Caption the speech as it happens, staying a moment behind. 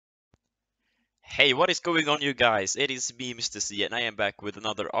Hey, what is going on, you guys? It is me, Mr. C, and I am back with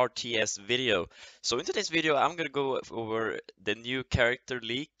another RTS video. So in today's video, I'm gonna go over the new character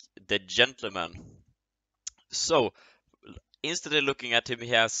leak, the Gentleman. So instantly looking at him,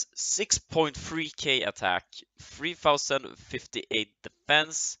 he has 6.3k attack, 3058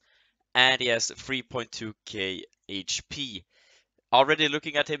 defense, and he has 3.2k HP. Already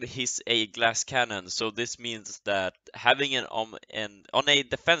looking at him, he's a glass cannon, so this means that having on a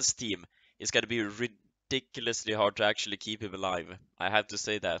defense team is going to be ridiculously hard to actually keep him alive. I have to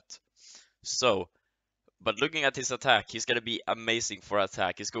say that. So, but looking at his attack, he's going to be amazing for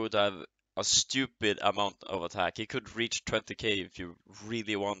attack. He's going to have a stupid amount of attack. He could reach 20k if you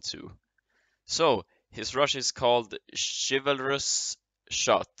really want to. So, his rush is called Chivalrous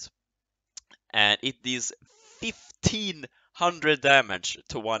Shot, and it deals 1500 damage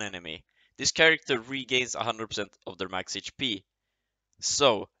to one enemy. This character regains 100% of their max HP.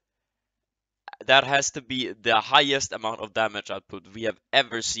 So, that has to be the highest amount of damage output we have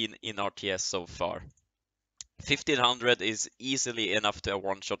ever seen in RTS so far. 1500 is easily enough to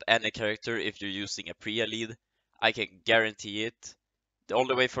one-shot any character if you're using a Priya lead. I can guarantee it. The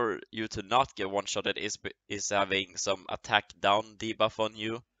only way for you to not get one-shotted is having some attack down debuff on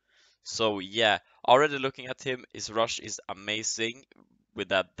you. So yeah, already looking at him, his rush is amazing. With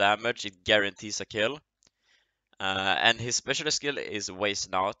that damage, it guarantees a kill. And his special skill is Waste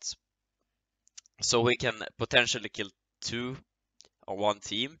Not. So he can potentially kill two on one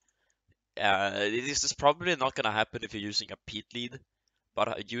team. This is probably not gonna happen if you're using a Pete lead,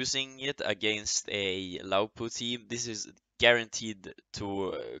 but using it against a Laupu team, this is guaranteed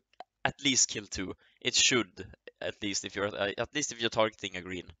to at least kill two. It should, at least if you're targeting a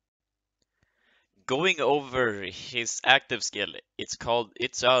green. Going over his active skill,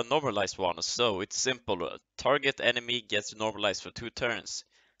 it's a normalized one, so it's simple. Target enemy gets normalized for 2 turns.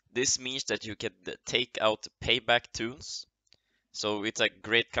 This means that you can take out payback tunes. So it's a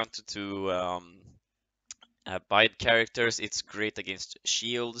great counter to bide characters. It's great against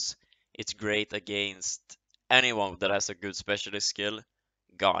shields. It's great against anyone that has a good specialist skill.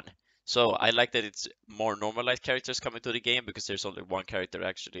 Gone. So I like that it's more normalized characters coming to the game because there's only one character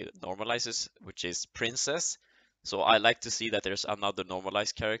actually that normalizes, which is Princess. So I like to see that there's another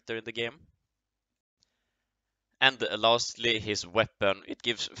normalized character in the game. And lastly, his weapon. It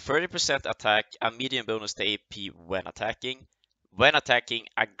gives 30% attack, a medium bonus to AP when attacking. When attacking,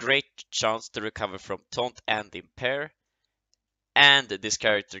 a great chance to recover from taunt and impair. And this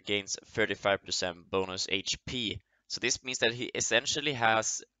character gains 35% bonus HP. So this means that he essentially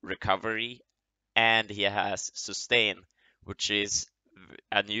has recovery and he has sustain, which is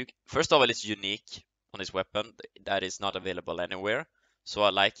a new. First of all, it's unique on his weapon that is not available anywhere. So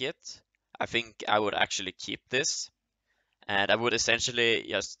I like it. I think I would actually keep this. And I would essentially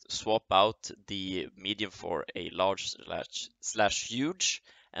just swap out the medium for a large slash huge,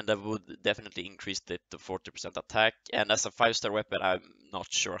 and that would definitely increase it to 40% attack. And as a 5-star weapon, I'm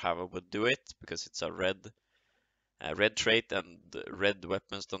not sure how I would do it because it's a red trait, and red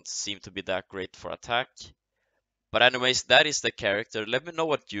weapons don't seem to be that great for attack. But anyways, that is the character. Let me know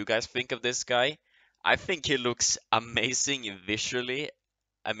what you guys think of this guy. I think he looks amazing visually.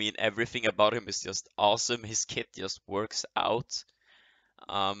 I mean, everything about him is just awesome. His kit just works out.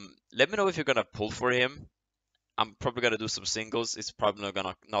 Let me know if you're gonna pull for him. I'm probably gonna do some singles. It's probably not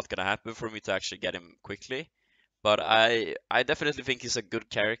gonna happen for me to actually get him quickly. But I definitely think he's a good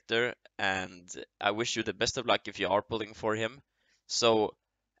character, and I wish you the best of luck if you are pulling for him. So,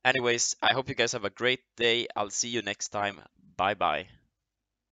 anyways, I hope you guys have a great day. I'll see you next time. Bye bye.